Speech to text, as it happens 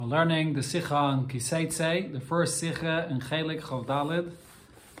We're learning the Sicha on Teitzei, the first Sicha in Chelik Chav Daled,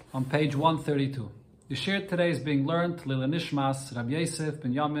 on page 132. The shir today is being learned Lila Nishmas Rabbi Yosef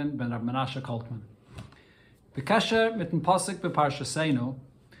ben Yamin ben Rab Menashe Koltman. B'kasher mit dem Pasuk beParsha Seinu,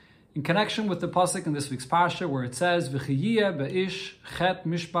 in connection with the pasuk in this week's parsha where it says V'chiyeh be'ish chet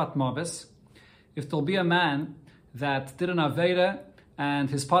mishpat mavis, if there'll be a man that did an aveda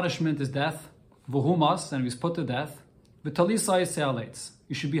and his punishment is death, v'humas, and he was put to death, v'talisai se'aleitz,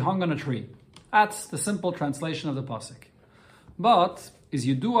 you should be hung on a tree. That's the simple translation of the pasuk. But is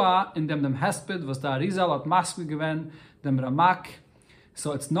Yedua in dem hesped was the Arizal at Maskwe given dem Ramak.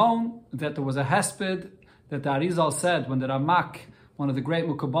 So it's known that there was a hesped that the Arizal said when the Ramak, one of the great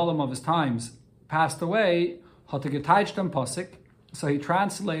mukabalim of his times, passed away. Hat geteitzei dem pasuk. So he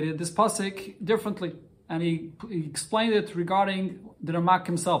translated this pasuk differently, and he explained it regarding the Ramak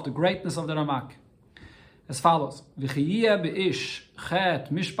himself, the greatness of the Ramak, as follows: V'chiyeh be'ish chet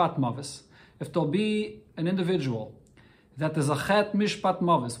mishpat mavis. If there'll be an individual that there's a chet mishpat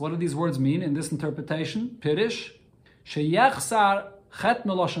mavis. What do these words mean in this interpretation? Pirish sheyechsar chet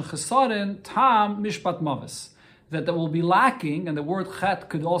meloshen chesarin tam mishpat mavis. That there will be lacking, and the word chet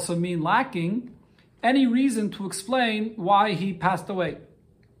could also mean lacking, any reason to explain why he passed away.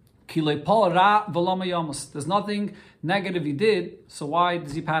 There's nothing negative he did, so why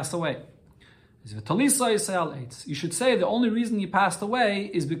does he pass away? You should say the only reason he passed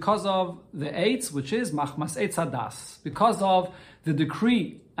away is because of the eitz, which is machmas eitz hadas, because of the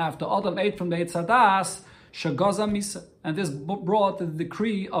decree after Adam ate from the eitz hadas, shagaza misa, and this brought the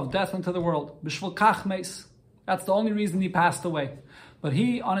decree of death into the world. B'shvil kach meis. That's the only reason he passed away. But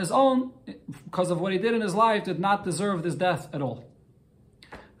he, on his own, because of what he did in his life, did not deserve this death at all.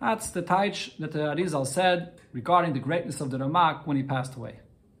 That's the Teitzei that the Arizal said regarding the greatness of the Ramak when he passed away.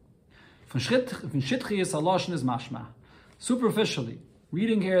 Superficially,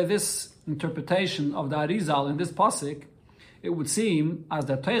 reading here this interpretation of the Arizal in this pasuk, it would seem as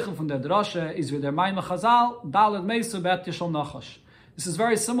the Teichel from the Drasha is with their Maimah Chazal, Daled Meisu Bet Yishol Nachash. This is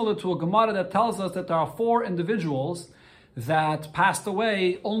very similar to a Gemara that tells us that there are 4 individuals that passed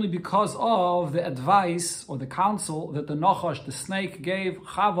away only because of the advice or the counsel that the Nachash, the snake, gave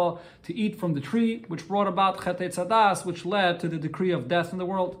Chava to eat from the tree, which brought about Chet Eitz Hadas, which led to the decree of death in the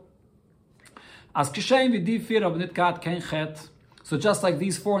world. So just like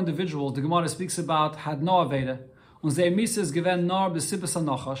these 4 individuals, the Gemara speaks about, had no Aveda,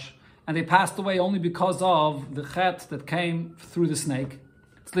 and they passed away only because of the chet that came through the snake.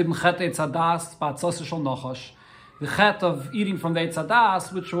 The chet of eating from the Eitz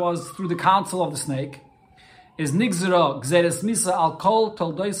Hadas, which was through the counsel of the snake, is nigzera gzeres misa al kol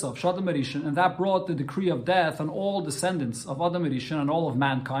toldoisav shadam erishin, and that brought the decree of death on all descendants of Adam erishin and all of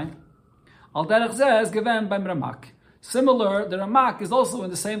mankind. Al derech zeh is given by Ramak. Similar, the Ramak is also in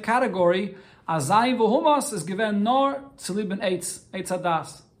the same category. Azayim v'humas is given nor tzilib and Eitz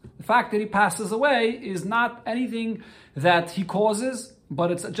Hadas. The fact that he passes away is not anything that he causes, but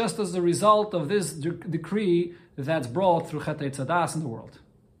it's just as a result of this decree that's brought through Chet Eitz Hadas in the world.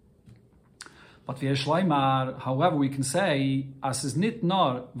 But however, we can say, as is nit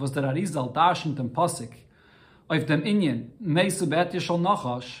nor was der Arizal darshan dem pasuk of dem inyan meisu be'et yishol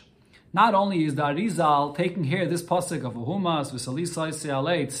nachash. Not only is the Arizal taking here this pasuk of Ahumas v'salisai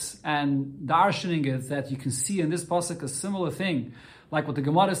se'aleitz and darshaning it that you can see in this pasuk a similar thing, like what the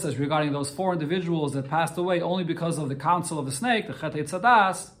Gemara says regarding those 4 individuals that passed away only because of the counsel of the snake, the Chet Eitz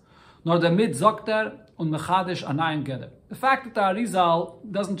Hadas, nor the mid zokter und mechadish anayim geder. The fact that the Arizal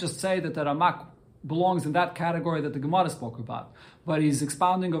doesn't just say that the Ramak belongs in that category that the Gemara spoke about, but he's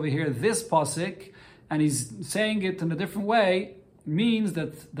expounding over here this pasuk, and he's saying it in a different way, means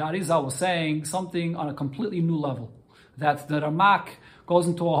that the Arizal was saying something on a completely new level, that the Ramak goes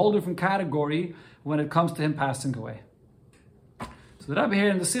into a whole different category when it comes to him passing away. So the Rebbe here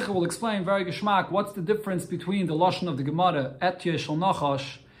in the Sicha will explain very geschmack what's the difference between the Lashon of the Gemara, Et Yeshol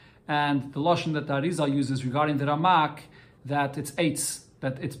Nachash, and the Lashon that the Arizal uses regarding the Ramak, that it's Eitz,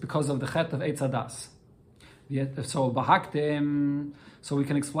 that it's because of the Chet of Eitz Hadas. So Bahaktim, so we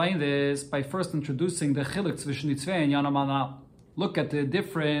can explain this by first introducing the Chiluk Tzvischen Nitzvei and Yana Manal. Look at the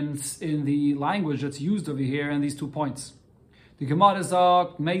difference in the language that's used over here in these 2 points. The Gemara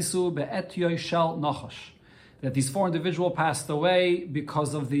sagt, Meisu be'et yoshel nachash, that these 4 individuals passed away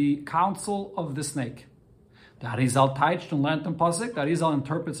because of the counsel of the snake. The Arizal teitzei and learned the pasuk. The Arizal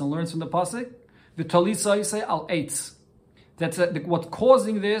interprets and learns from the pasuk. V'tolisa yisei al eitz. That's what's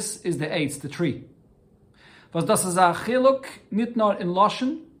causing this is the eitz, the tree. Was das is a chiluk nit nur in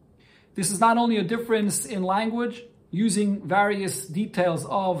lashon. This is not only a difference in language, using various details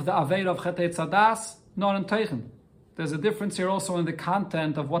of the Aveda of Chet Eitz Hadas, nor in Teichen. There's a difference here also in the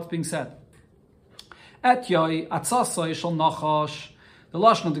content of what's being said. Et yoi atzasoi shel nachash, the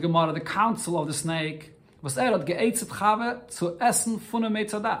lashon of the Gemara, the counsel of the snake, was hat geetzet Chave zu essen von dem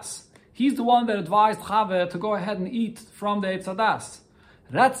Eitzadas. He's the one that advised Chave to go ahead and eat from the Eitzadas.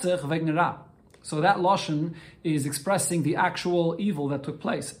 Retzich wegen Ra. So that lashon is expressing the actual evil that took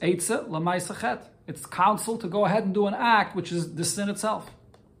place. Eitze l'maisa chet. It's counsel to go ahead and do an act which is the sin itself.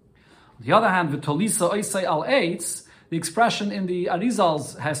 On the other hand, v'tolisa oisei al eitz, the expression in the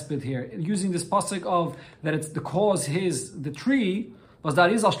Arizal's hesped here, using this pasuk of that it's the cause the tree, was the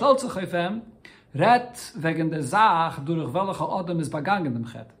Arizal stellt sich auf ihm, red wegen der Sach durch welche Adam is begangen dem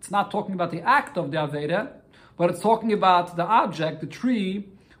Chet. It's not talking about the act of the Aveda, but it's talking about the object, the tree,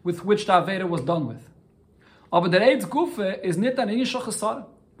 with which the Aveda was done with. Aber der Eitz Gufe is nicht an initial chesar.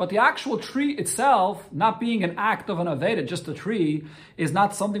 But the actual tree itself, not being an act of an Aveda, just a tree, is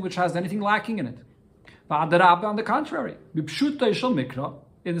not something which has anything lacking in it. On the contrary, in the simple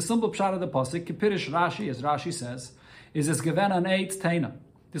pshat of the pasuk, Kipirish Rashi, as Rashi says, is es gewen an eitz teina.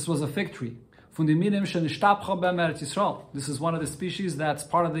 This was a fig tree. This is one of the species that's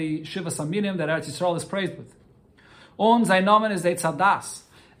part of the Shivas Aminim that Eretz Yisrael is praised with. On sein Namen is Eitz Hadas,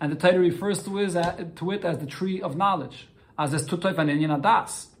 and the Torah refers to it as the tree of knowledge, as es tutoy van inyan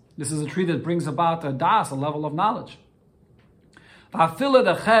hadas. This is a tree that brings about a das, a level of knowledge. And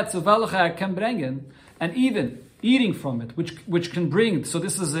even eating from it, which can bring, so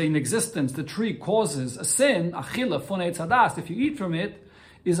this is in existence, the tree causes a sin, achila fun eitz hadas, if you eat from it,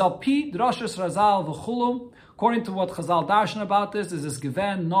 is al pi drashas razal v'chulum, according to what Chazal darshan about this, is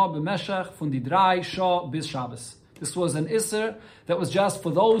given no b'meshach fun di drei shah bis Shabbos. This was an Isser that was just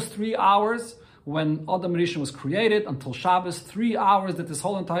for those 3 hours when Adam Rishon was created until Shabbos, 3 hours that this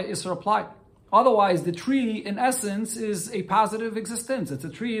whole entire Isser applied. Otherwise, the tree, in essence, is a positive existence. It's a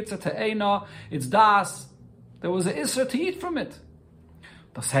tree, it's a te'ena, it's das. There was an Isser to eat from it.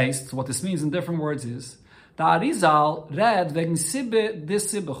 Das heißt, what this means in different words is, the Arizal read wegen sibbe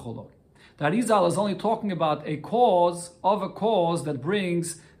dis sibbe cholo. The Arizal is only talking about a cause that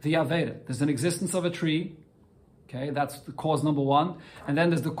brings the Aveda. There's an existence of a tree. Okay, that's the cause number one. And then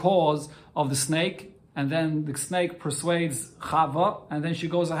there's the cause of the snake. And then the snake persuades Chava. And then she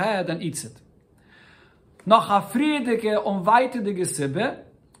goes ahead and eats it.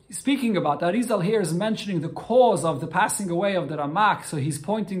 Speaking about, Arizal here is mentioning the cause of the passing away of the Ramak. So he's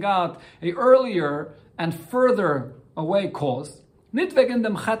pointing out a earlier and further away cause.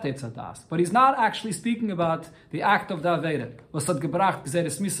 But he's not actually speaking about the act of the Aveda,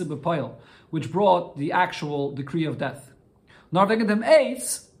 which brought the actual decree of death.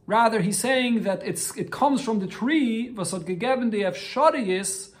 Rather, he's saying that it comes from the tree,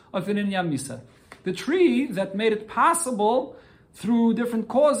 the tree that made it possible through different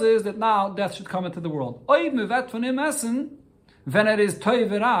causes that now death should come into the world.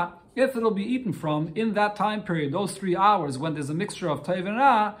 If it'll be eaten from in that time period, those 3 hours when there's a mixture of Teiv and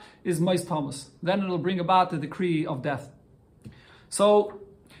Ra, is Mois Thomas. Then it'll bring about the decree of death. So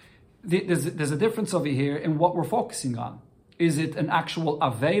there's a difference over here in what we're focusing on. Is it an actual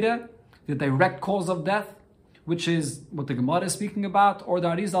Aveda, the direct cause of death, which is what the Gemara is speaking about, or the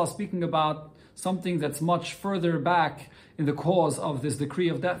Arizal is speaking about something that's much further back in the cause of this decree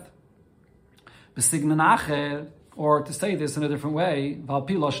of death? Or to say this in a different way,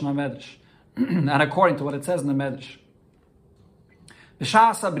 and according to what it says in the Medrash.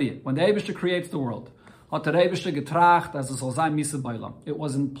 When the Eibishter creates the world, it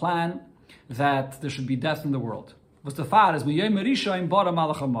was in plan that there should be death in the world. So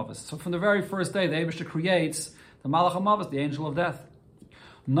from the very first day, the Eibishter creates the Malach HaMavis, the angel of death.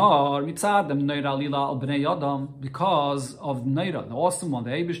 Because of Neira, the awesome one, the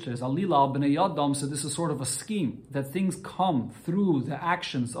Eibishter is Alila al Bnei Yadam, so this is sort of a scheme that things come through the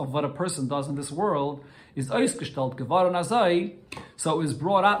actions of what a person does in this world, is ausgestellt geworden azai, so it is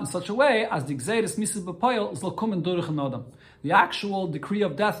brought out in such a way as the Gzeiris Misib B'Poyel is l'kumen durch an Adam. The actual decree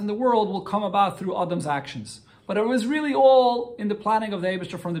of death in the world will come about through Adam's actions. But it was really all in the planning of the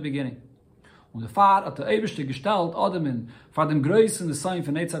Eibishter from the beginning. Und der Vater hat der Eibishter gestellt Adam for dem größten des Sein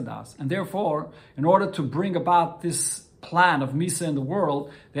von Eitz Hadas. And therefore, in order to bring about this plan of Misa in the world,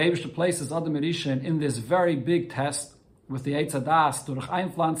 the Eibishter places Adam and Isha in this very big test with the Eitz Hadas durch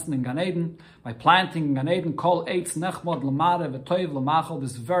Einpflanzen in Gan Eden, by planting in Gan Eden, Kol Eitz Nechmod Lamare V'Toiv Lamachol,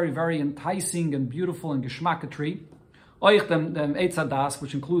 this very, very enticing and beautiful and geschmacke tree. Oich dem Eitz Hadas,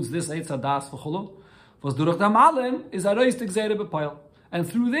 which includes this Eitz Hadas v'chulu, was durch dem Alim is a reis Gzeire B'Poil. And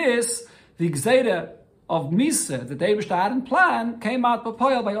through this, the Gzeire of Misa that the Eibishter had in plan came out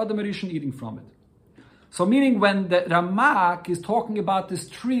B'Poil by Adam Rishon eating from it. So meaning when the Ramak is talking about this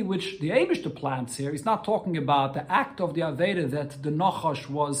tree which the Eibishter plants here, he's not talking about the act of the Aveda that the Nachash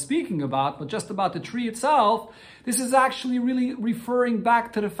was speaking about, but just about the tree itself. This is actually really referring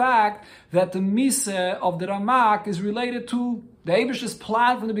back to the fact that the Mise of the Ramak is related to the Eibishter's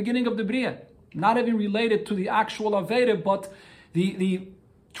plan from the beginning of the Bria. Not even related to the actual Aveda, but the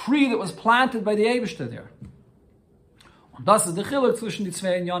tree that was planted by the Eibishter there. Das ist der Chiluk zwischen die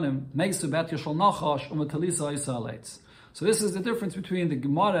zwei Inyanim, Meisu bet Yeshol Nachash und Talisa Yisraelites. So this is the difference between the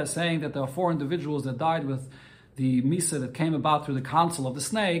Gemara saying that there are 4 individuals that died with the Misa that came about through the counsel of the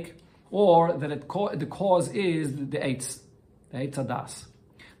snake, or that the cause is the Eitz Adas.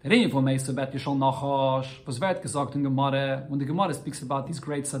 The Rinyan von Meisu bet Yeshol Nachash was wird gesagt in Gemara, when the Gemara speaks about these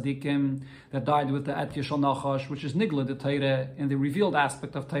great tzaddikim that died with the Et Yeshol Nachash, which is Nigla the Teire, in the revealed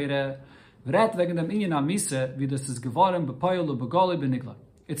aspect of Teire. It's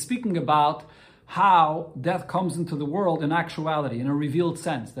speaking about how death comes into the world in actuality, in a revealed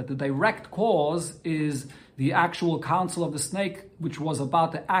sense, that the direct cause is the actual counsel of the snake, which was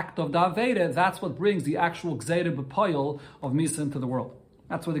about the act of the Aveda. That's what brings the actual Gzeira B'Poyel of Misa into the world.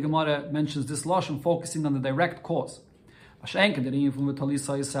 That's why the Gemara mentions this lashon, focusing on the direct cause. But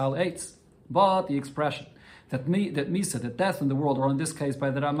the expression that Misa, that death in the world, or in this case by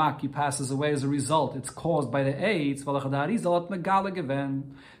the Ramak, he passes away as a result, it's caused by the AIDS. So the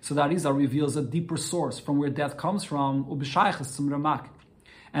Arizal reveals a deeper source from where death comes from,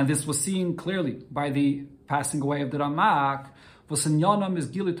 and this was seen clearly by the passing away of the Ramak. Both the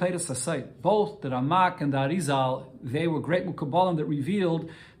Ramak and the Arizal, they were great Mukabalim that revealed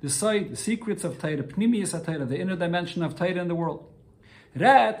the secrets of Teira, Pnimiyas HaTeira, the inner dimension of Teira in the world.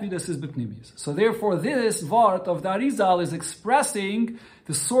 So therefore this Vart of the Arizal is expressing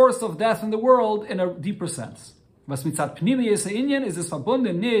the source of death in the world in a deeper sense. Was mitzat pnimiyas inyan is this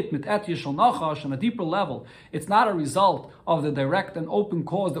verbunden nit mit et yeshol nachash on a deeper level. It's not a result of the direct and open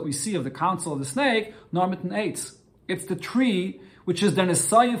cause that we see of the counsel of the snake, nor mit an eitz. It's the tree, which is the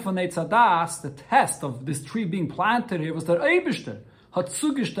nesayim von Eitzadas, the test of this tree being planted here was der Eibishter hat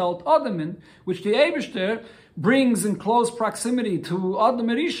zugestellt Adamin, which the Eibishter brings in close proximity to Adam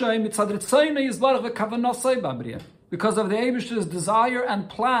Erisha because of the Eibishter's desire and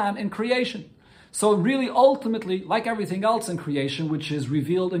plan in creation. So really, ultimately, like everything else in creation, which is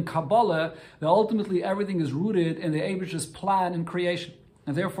revealed in Kabbalah, that ultimately everything is rooted in the Eibishter's plan in creation.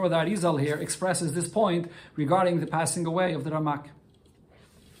 And therefore the Arizal here expresses this point regarding the passing away of the Ramak.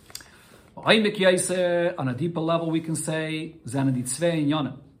 On a deeper level, we can say,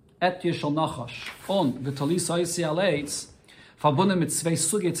 Et Yeshol Nachash und V'Talisa Yisraelites verbunden mit zwei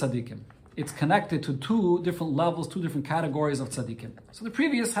Suge Tzadikim. It's connected to 2 different levels, 2 different categories of Tzadikim. So the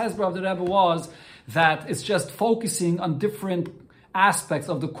previous Hezbollah of the Rebbe was that it's just focusing on different aspects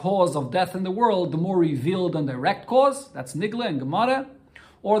of the cause of death in the world, the more revealed and direct cause, that's Nigla and Gemara,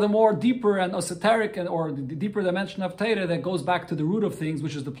 or the more deeper and esoteric, or the deeper dimension of Teira that goes back to the root of things,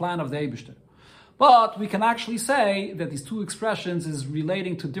 which is the plan of the Eibishter. But we can actually say that these 2 expressions is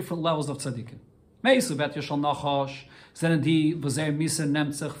relating to different levels of tzaddikim.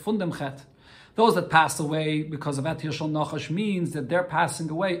 Those that pass away because of Et Yeshol Nachash means that their passing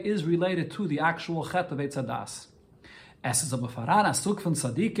away is related to the actual chet of Eitzadas.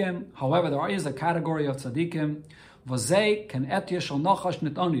 However, there is a category of tzaddikim,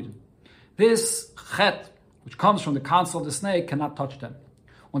 this chet, which comes from the counsel of the snake, cannot touch them.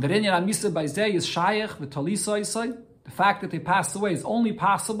 Und der Inyan HaMisa bei Zeh is Shayach v'Talisa Yisai. The fact that they passed away is only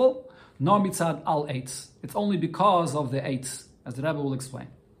possible, nor mitzad al eitz. It's only because of the eitz, as the Rebbe will explain.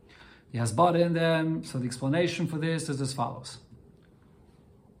 He has bought in them, so the explanation for this is as follows.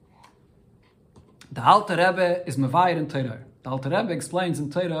 The Alter Rebbe is Mevayer in Teirah. The Alter Rebbe explains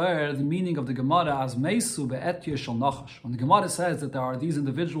in Teirah the meaning of the Gemara as Meisu be'et Yeshol Nachash. When the Gemara says that there are these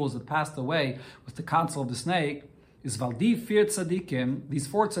individuals that passed away with the counsel of the snake, is Valdi 4 tzaddikim, these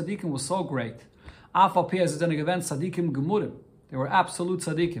 4 tzaddikim were so great. Afal Pi as an event tzaddikim gemurim. They were absolute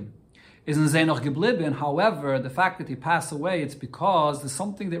tzaddikim. Isn't ze noch geblieben? However, the fact that he passed away, it's because there's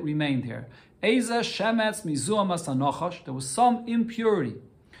something that remained here. Eze shemetz mizuamas hanochash. There was some impurity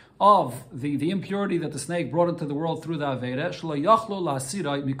of the impurity that the snake brought into the world through the Aveda, shlo yachlo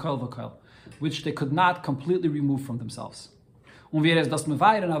la'asirai mikol v'kol, which they could not completely remove from themselves. Und wie das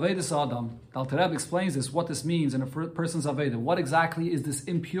Mevayer in Avedas Adam, the Alter Rebbe explains this, what this means in a person's Aveda. What exactly is this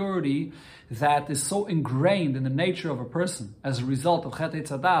impurity that is so ingrained in the nature of a person as a result of Chet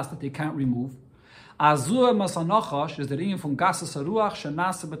Eitzadas that they can't remove? Azur masanochash is the reading from Gasas Haruach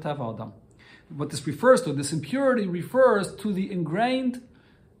Shenase B'Teva Adam. What this refers to, this impurity refers to the ingrained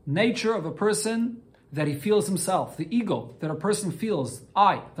nature of a person that he feels himself, the ego that a person feels, the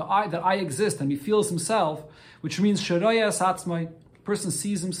I that I exist, and he feels himself, which means Sharoya Satzmai. Person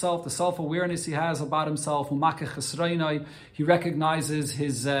sees himself, the self-awareness he has about himself. He recognizes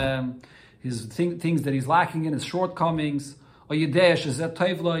his things that he's lacking in, his shortcomings. He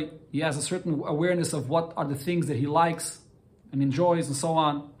has a certain awareness of what are the things that he likes and enjoys, and so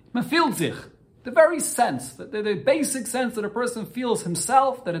on. The very sense, the basic sense that a person feels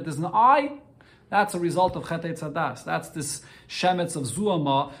himself, that it is an I, that's a result of Chet Eitzadas. That's this shemetz of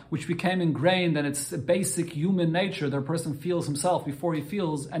Zuama, which became ingrained in its basic human nature, that a person feels himself before he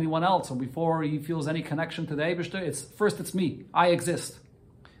feels anyone else, or before he feels any connection to the Eibishter. It's me. I exist.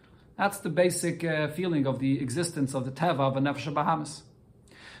 That's the basic feeling of the existence of the Teva of a Nefesh Bahamas.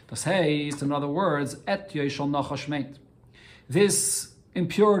 Das heißt, in other words, et yeshal nachash meint. This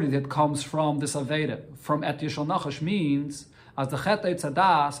impurity that comes from this Aveda, from et yeshal nachash, means as the Chet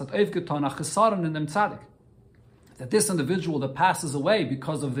Eitzadas hat aufgetan a chesaron in dem tzaddik, that this individual that passes away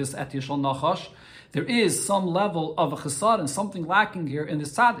because of this et yeshal nachash, there is some level of a chesaron, something lacking here in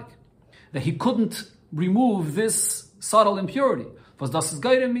this tzaddik, that he couldn't remove this subtle impurity,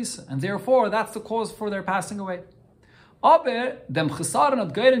 and therefore that's the cause for their passing away. Aber dem chesaron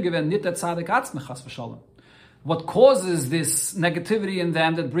hat geirem gewen nit der tzaddik atzmech chas v'shalom. What causes this negativity in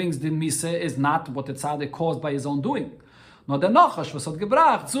them that brings the misa is not what the tzaddik caused by his own doing. No, the nachash was hat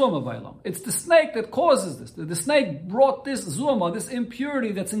gebracht zuama vaylam. It's the snake that causes this. The snake brought this zuama, this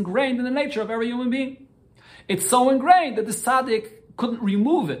impurity that's ingrained in the nature of every human being. It's so ingrained that the tzaddik couldn't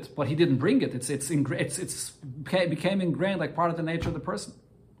remove it, but he didn't bring it. It became ingrained like part of the nature of the person.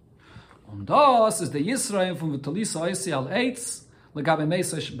 Und das ist der Yisrael from V'talisa Oisi al Eitz legabe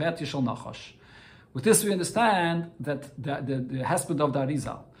Meisash Bet Yishal Nachash. With this we understand that the hesped of the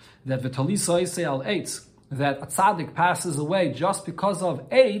Arizal, that V'talisa Oisi al Eitz, that a tzaddik passes away just because of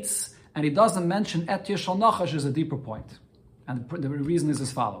Eitz, and he doesn't mention Et Yishal Nachash, is a deeper point. And the reason is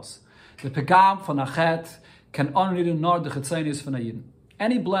as follows. The Pegam von Achet can only nor the Chetzenius von a Yid.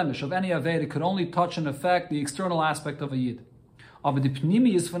 Any blemish of any Aveda could only touch and affect the external aspect of a Yid. But the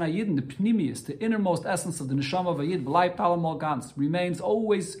Pnimius von a Yid, the Pnimius, the innermost essence of the Neshama of a Yid, bleibt allemal ganz, remains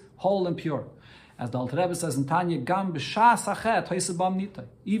always whole and pure. As the Alter Rebbe says in Tanya, Gam b'shas achet hoisebam nitay.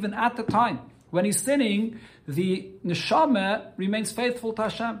 Even at the time when he's sinning, the Neshama remains faithful to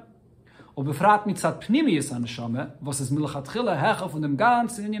Hashem. Befrat mitzat pnimius an Neshama, was is milchatchila hecha von dem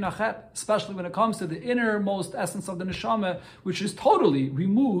ganzen inyan achet, especially when it comes to the innermost essence of the Neshama, which is totally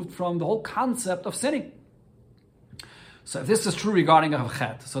removed from the whole concept of sinning. So if this is true regarding a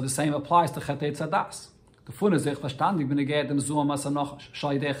chet, so the same applies to Chet Eitzadas. The fun is verstandig bin dem zuam asanochash.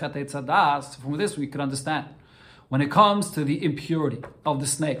 Shai de Chet Eitzadas. From this we can understand. When it comes to the impurity of the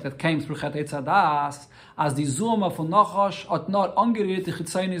snake that came through Chet Eitzadas, as the zuama von Nachash hat not angerührt die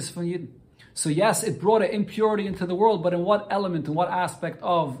Chetzenius von Yidden. So yes, it brought an impurity into the world, but in what element, in what aspect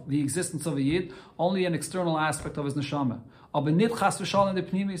of the existence of a Yid? Only an external aspect of his neshama. Aber nicht chas v'shalom the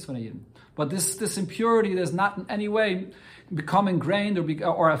pnimis von a Yid. But this impurity does not in any way become ingrained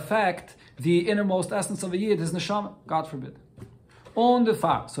or affect the innermost essence of a Yid, his neshama. God forbid. On the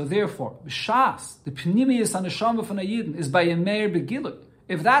far. So therefore, b'shas, the pnimis and neshama von a Yid is by a meir begiluk.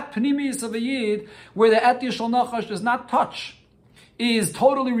 If that pnimis of a Yid, where the et yishal nachash does not touch, is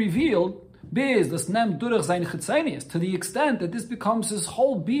totally revealed, to the extent that this becomes his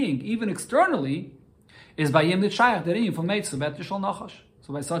whole being, even externally, is by him the shayach derim from Meitzah Bet Yishal Nachash.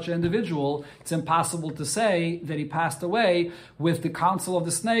 So by such an individual, it's impossible to say that he passed away with the counsel of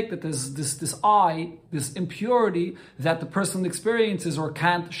the snake, that there's this eye, this impurity that the person experiences or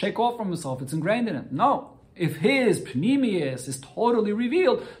can't shake off from himself. It's ingrained in him. No. If his pnimius is totally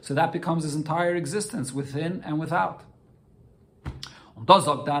revealed, so that becomes his entire existence within and without.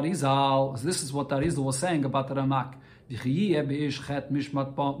 Arizal, this is what Arizal was saying about the Ramak. You see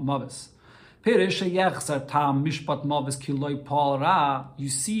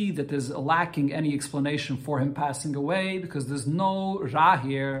that there's lacking any explanation for him passing away because there's no ra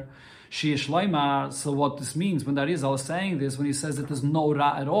here. So what this means when Arizal is saying this, when he says that there's no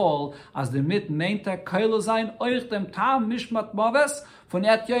ra at all, as the mit meint sein euch dem tam mishpat maves von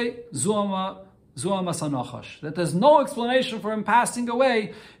etye zuama that there's no explanation for him passing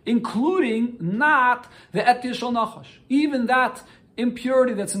away, including not the et yishal nachash. Even that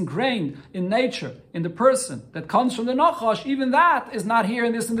impurity that's ingrained in nature, in the person, that comes from the nachash, even that is not here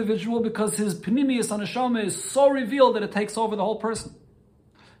in this individual because his pnimius haneshama is so revealed that it takes over the whole person.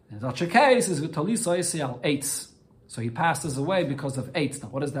 In such a case, is v'talisa oisi al eitz. So he passes away because of eitz. Now,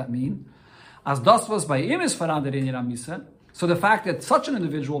 what does that mean? As das was by imis verander in Yiramisa. So the fact that such an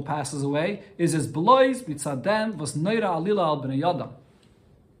individual passes away is as blois mitzadem was neira alila al bnei yadam.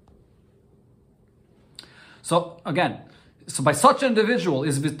 So again, so by such an individual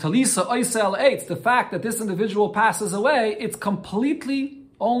is v'talisa oisel eitz, the fact that this individual passes away, it's completely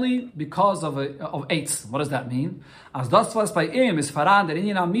only because of eitz. What does that mean? As das was by im is faran der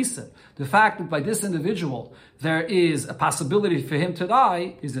inyan misa. The fact that by this individual there is a possibility for him to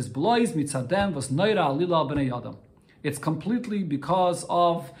die is this blois mitzadem was noira lila b'nei yadam. It's completely because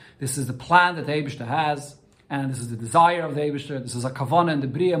of, this is the plan that the Eibishter has, and this is the desire of the Eibishter, this is a kavanah and the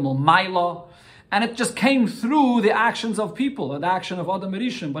bria mulmaila, and it just came through the actions of people, the action of Adam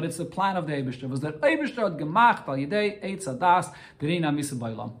Rishon, but it's the plan of the Eibishter. It was that Eibishter had gemacht al yidei eitz adas derina misa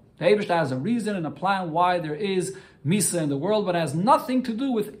b'olam. The Eibishter has a reason and a plan why there is misa in the world, but it has nothing to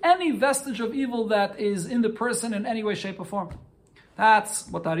do with any vestige of evil that is in the person in any way, shape, or form. That's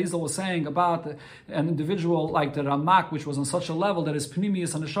what Arizal was saying about an individual like the Ramak, which was on such a level that his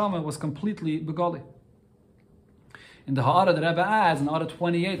Pnimius and Neshama was completely begoli. In the Ha'ara, the Rebbe adds, in Ha'ara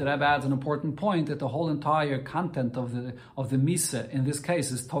 28, the Rebbe adds an important point that the whole entire content of the Misa in this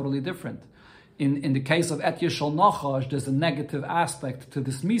case is totally different. In the case of Et Yishol Nachash, there's a negative aspect to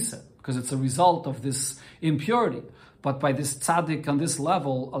this Misa, because it's a result of this impurity. But by this tzaddik on this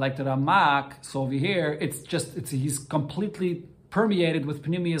level, like the Ramak, so over here, he's completely permeated with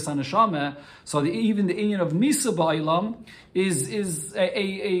Pnimius and Neshama, so even the inyan of Misa Ba'ilam is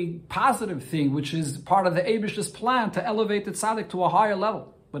a positive thing, which is part of the Eibishter's plan to elevate the tzaddik to a higher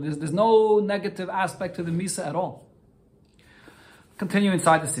level. But there's no negative aspect to the Misa at all. Continue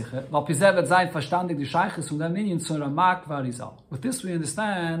inside the Sicha. With this we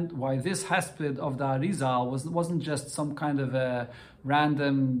understand why this hesped of the Arizal wasn't just some kind of a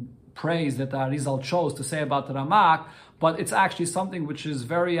random praise that the Arizal chose to say about the Ramak, but it's actually something which is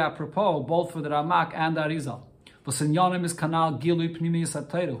very apropos both for the Ramak and the Arizal.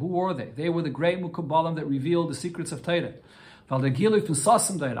 Who were they? They were the great Mukabalim that revealed the secrets of Torah. When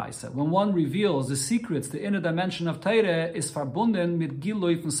one reveals the secrets, the inner dimension of Torah is verbunden mit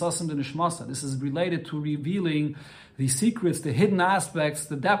Gilui von Sassim de Nishmasa. This is related to revealing the secrets, the hidden aspects,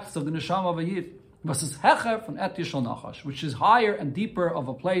 the depths of the Neshama of a Yid. Which is higher and deeper of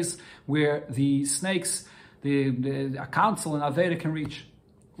a place where the snakes, the council in Aveda can reach.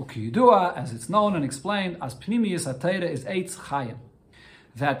 As it's known and explained, as Pnimius HaTorah is Eitz Chayim.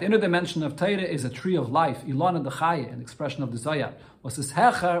 That the inner dimension of Torah is a tree of life, Ilana de Chaye, an expression of desire. Was this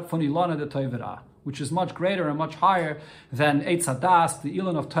Hecher von Ilana de Toivera, which is much greater and much higher than Eitz Hadas, the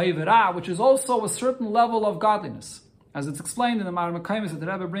Ilan of Toivera, which is also a certain level of godliness. As it's explained in the Maramakaim that the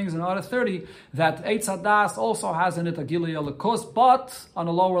Rebbe brings in Order 30, that Eitz Hadas also has in it a Gilui Elikos, but on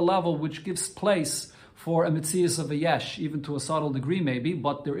a lower level, which gives place for a Metzias of a Yesh, even to a subtle degree maybe,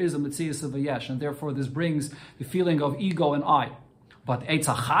 but there is a Metzias of a Yesh, and therefore this brings the feeling of ego and I. But Eitz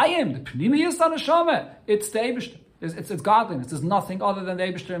HaChayim, the Pnimius HaNeshama, it's the Eibishter. It's godliness. There's nothing other than the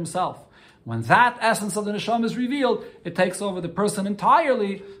Eibishter himself. When that essence of the Neshama is revealed, it takes over the person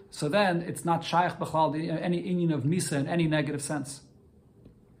entirely, so then it's not Shaykh B'chal, any inyan of Misa in any negative sense.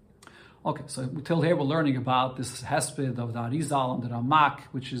 Okay, so till here we're learning about this Hesped of the Arizal and the Ramak,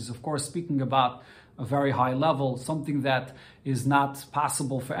 which is of course speaking about a very high level, something that is not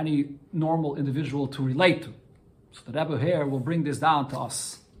possible for any normal individual to relate to. So the Rebbe here will bring this down to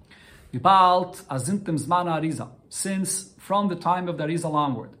us. Since from the time of the Arizal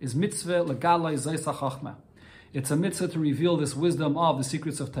onward, is mitzvah legala zaysa chachma. It's a mitzvah to reveal this wisdom of the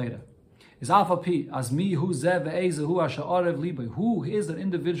secrets of Torah. Is afapi as mi hu zev ve'ezehu asher arev libay. Who is an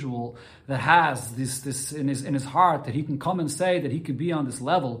individual that has this in his heart that he can come and say that he could be on this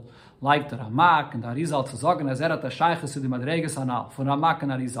level, like the Ramak and the Arizal to sagen as erat shayches to the madreges anal for Ramak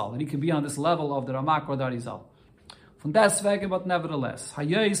and Arizal, that he could be on this level of the Ramak or the Arizal. Von deswegen, but nevertheless,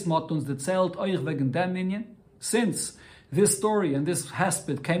 Hayes mot uns erzählt euch wegen dem Minyan. Since this story and this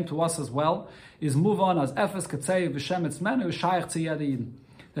hesped came to us as well, is move on as Efes Teitzei v'Shem Etzmenu Shaykh Tziyadin.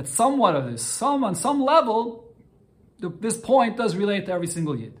 That somewhat of this, on some level, this point does relate to every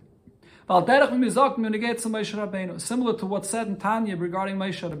single Yid. Similar to what's said in Tanya regarding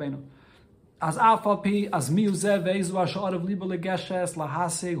Moshe Rabbeinu. As Afalpi, as Miuzev Vezu Asharav Liba Legeshes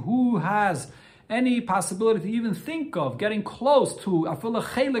Lahase, who has any possibility to even think of getting close to to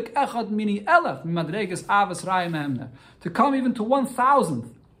come even to 1,000th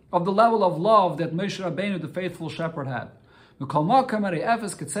of the level of love that Moshe Rabbeinu, the faithful shepherd, had. But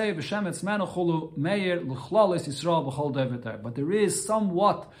there is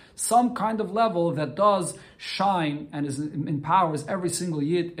some kind of level that does shine and empowers every single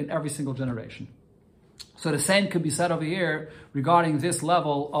Yid in every single generation. So the same could be said over here regarding this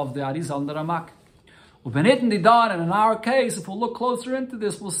level of the Arizal and the Ramak. And in our case, if we look closer into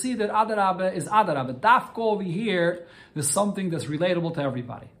this, we'll see that Adarabe is Adarabe. Dafko over here is something that's relatable to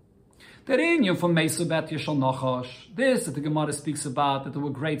everybody. The inyan from Mesu Bet Yeshal Nachash, this that the Gemara speaks about, that there were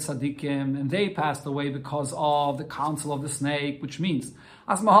great tzaddikim, and they passed away because of the counsel of the snake, which means,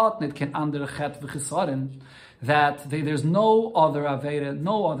 as Mahatnit can under Chet v'chisarin, that there's no other Aveda,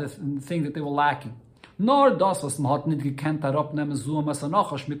 no other thing that they were lacking. Nor das was Mahatnit gekent arop nemen zuam as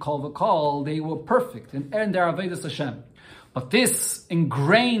Nachash mikol v'kol, they were perfect in their Avedas Hashem. But this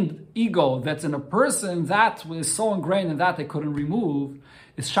ingrained ego that's in a person, that was so ingrained in that they couldn't remove,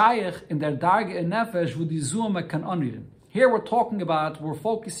 is shaykh in their darge and nefesh with the zuama can unread. Here we're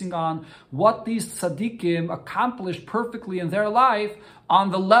focusing on what these tzaddikim accomplished perfectly in their life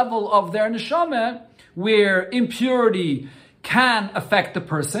on the level of their neshama, where impurity can affect the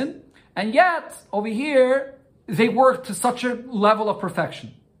person, and yet over here they work to such a level of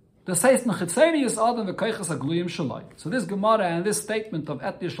perfection. So this Gemara and this statement of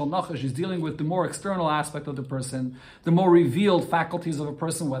Et Yishal Nachash is dealing with the more external aspect of the person, the more revealed faculties of a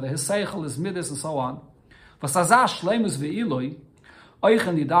person, whether his seichel, his midas, and so on.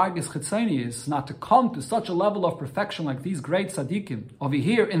 Not to come to such a level of perfection like these great tzaddikim over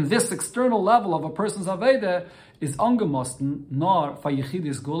here in this external level of a person's aveda is angemosten nor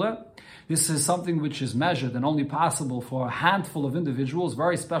fayichidis gula. This is something which is measured and only possible for a handful of individuals,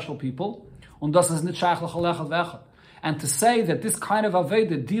 very special people. And to say that this kind of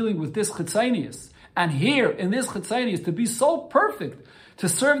aveda dealing with this chitzenius, and here in this chitzenius to be so perfect, to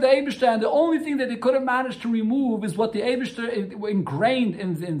serve the Eibishter, and the only thing that they could have managed to remove is what the Eibishter ingrained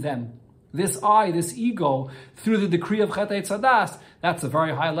in them. This I, this ego, through the decree of Chet Eitzadas, that's a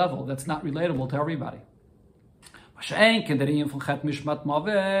very high level. That's not relatable to everybody. But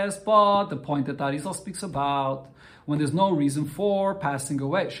the point that Arizal speaks about, when there's no reason for passing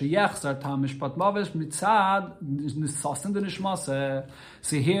away. So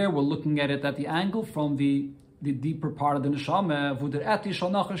here we're looking at it at the angle from the deeper part of the neshama,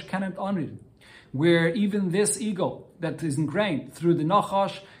 where even this ego that is ingrained through the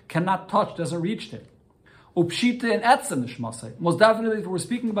nachash cannot touch, doesn't reach there. Upshita and etzem nishmasei. Most definitely, if we're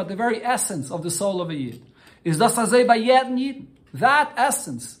speaking about the very essence of the soul of a yid, is das azay by yid, that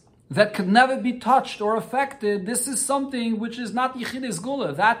essence that could never be touched or affected. This is something which is not yichidis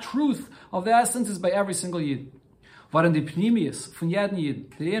gula. That truth of the essence is by every single yid. But in the pnimius from jeden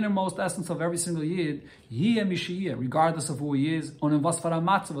yid, the innermost essence of every single yid, regardless of who he is, and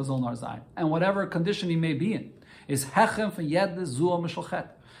whatever condition he may be in, is hechem from yed zuah mishalchet,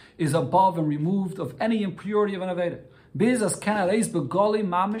 is above and removed of any impurity of an aveda. Bizas can areis begoli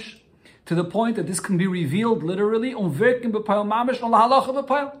mamish, to the point that this can be revealed literally, and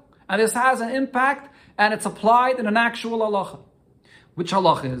this has an impact, and it's applied in an actual halacha. Which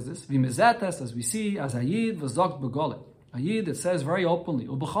halacha is this? V'mizetes, as we see, as Ayid v'zogt begole. Ayid, it says very openly,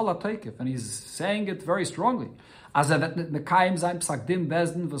 u'b'chol ha'teikif, and he's saying it very strongly. As mekayim zayin psakdim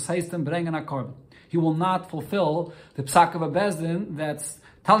bezdin v'seistem brengen a-korban. He will not fulfill the psak of a bezdin that's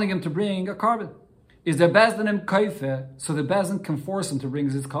telling him to bring a carbon. Is there bezdin im kaife, so the bezdin can force him to bring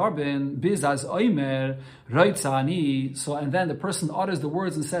his carbon, biz as oimer, roitzani, so, and then the person utters the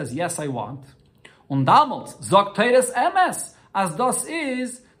words and says, yes, I want. Und damals, zogt teires emes, as thus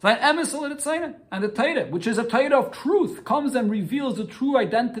is, and the Teitzei, which is a Teitzei of truth, comes and reveals the true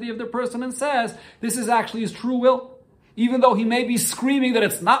identity of the person and says, this is actually his true will. Even though he may be screaming that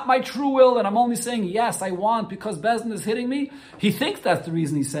it's not my true will and I'm only saying yes, I want because Bezdin is hitting me, he thinks that's the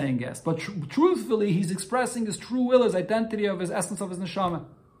reason he's saying yes. But truthfully, he's expressing his true will, his identity of his essence of his neshama.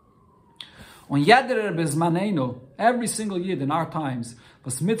 On Yadrer bezmanenu, every single yid in our times,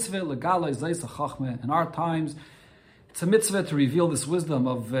 was mitzvah legala izaysa chachme, in our times, it's a mitzvah to reveal this wisdom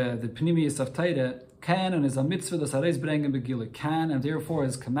of the Pnimius of Teitzei, can, and is a mitzvah that Arizal bringen begile, can, and therefore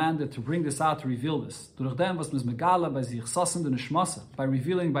is commanded to bring this out, to reveal this. By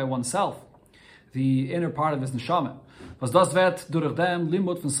revealing by oneself the inner part of his neshama.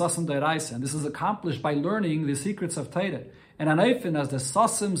 And this is accomplished by learning the secrets of Teitzei. And anayfin as the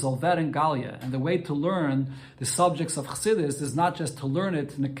sasim zolver and galia, and the way to learn the subjects of Chassidus is not just to learn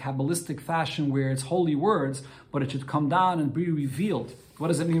it in a Kabbalistic fashion where it's holy words, but it should come down and be revealed. What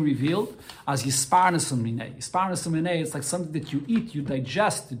does it mean revealed? As yisparnesum minei. Yisparnesum minei, it's like something that you eat, you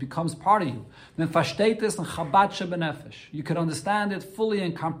digest, it becomes part of you. Then fashtetis and chabad shebenefesh. You can understand it fully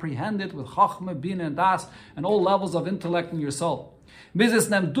and comprehend it with chachma, bina, and das, and all levels of intellect in your soul. Bis es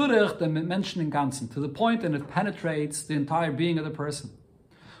nimmt durch den Menschen im Ganzen, to the point that it penetrates the entire being of the person.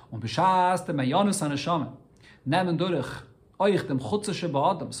 Und b'shas dem mayonus ha-neshama, nehmen durch euch dem chutze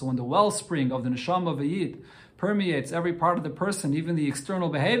sheba-adam. So when the wellspring of the neshama of a yid permeates every part of the person, even the external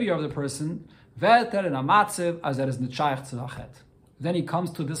behavior of the person, ve'eter in amatziv as er is nitshayach tzedachet. Then he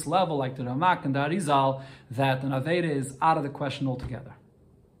comes to this level, like the Ramak and the Arizal, that an Aveda is out of the question altogether.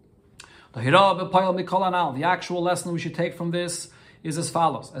 The actual lesson we should take from this is as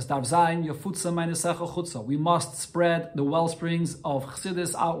follows: As darf sein, yafutza meine secha chutza. We must spread the wellsprings of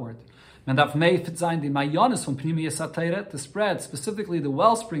Chassidus outward. Man darf meifet sein die mayonis from Pnimiyas HaTorah, to spread specifically the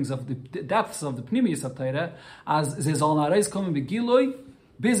wellsprings of the depths of the Pnimiyas HaTorah, as ze soll nareis kommen begiloi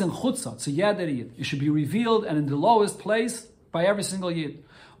bis in chutza zu jeder Yid. It should be revealed and in the lowest place by every single Yid.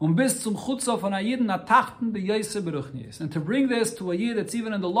 Bis zum chutza von a Yidin atachten beyoise beruchniis. And to bring this to a Yid that's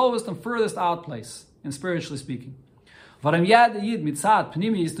even in the lowest and furthest out place, in spiritually speaking. Because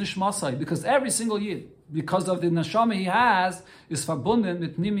every single Yid, because of the neshama he has, is verbunden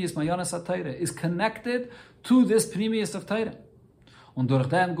mit Pnimiyas Mayonas HaTorah, is connected to this Pnimiyas of Torah. Und durch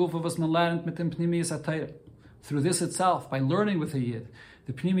den Gufa, was man lernt mit dem Pnimiyas HaTorah, through this itself, by learning with a Yid,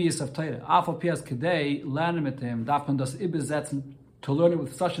 the Pnimiyas of Torah, Afal Pias Kedei, lernen mit him, darf man das übersetzen, to learn it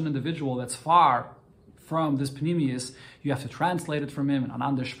with such an individual that's far from this Pnimiyas, you have to translate it from him in an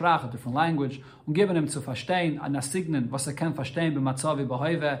andere Sprache, a different language, und geben him zu verstehen, an asignen, was kann verstehen, b'matzavi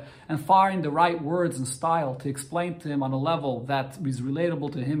b'hoive, and find the right words and style to explain to him on a level that is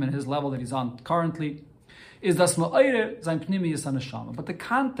relatable to him and his level that he's on currently, is das ma'oire sein Pnimiyas haneshama. But the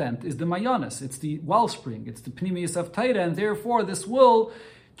content is the mayonis, it's the wellspring, it's the Pnimiyas of Torah, and therefore this will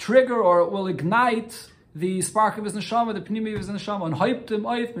trigger or it will ignite the spark of his neshama, the pnimi of his neshama, and hyped him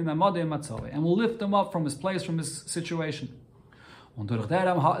oif mimamade matzove, and will lift him up from his place, from his situation. Und durch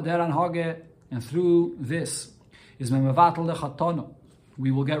deran hage, and through this, is memavatel de chatanu.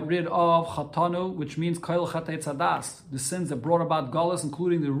 We will get rid of chatanu, which means koil chatei tzadas, the sins that brought about galus,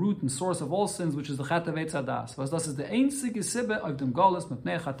 including the root and source of all sins, which is the chatei tzadas. Was das is the einzige sibbe of dem galus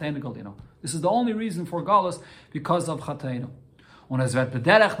mepnei chateinu galino. This is the only reason for galus, because of chateinu. Und es wird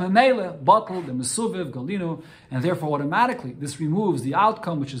bederech memele, bottled, the mesuviv, galinu, and therefore automatically this removes the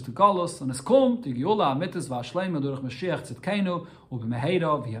outcome, which is the galus, and es kommt, die geula, amitis, va'ashleim, durch Mashiach tzidkeinu,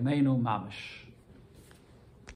 u'b'meheira, v'yameinu, mamish.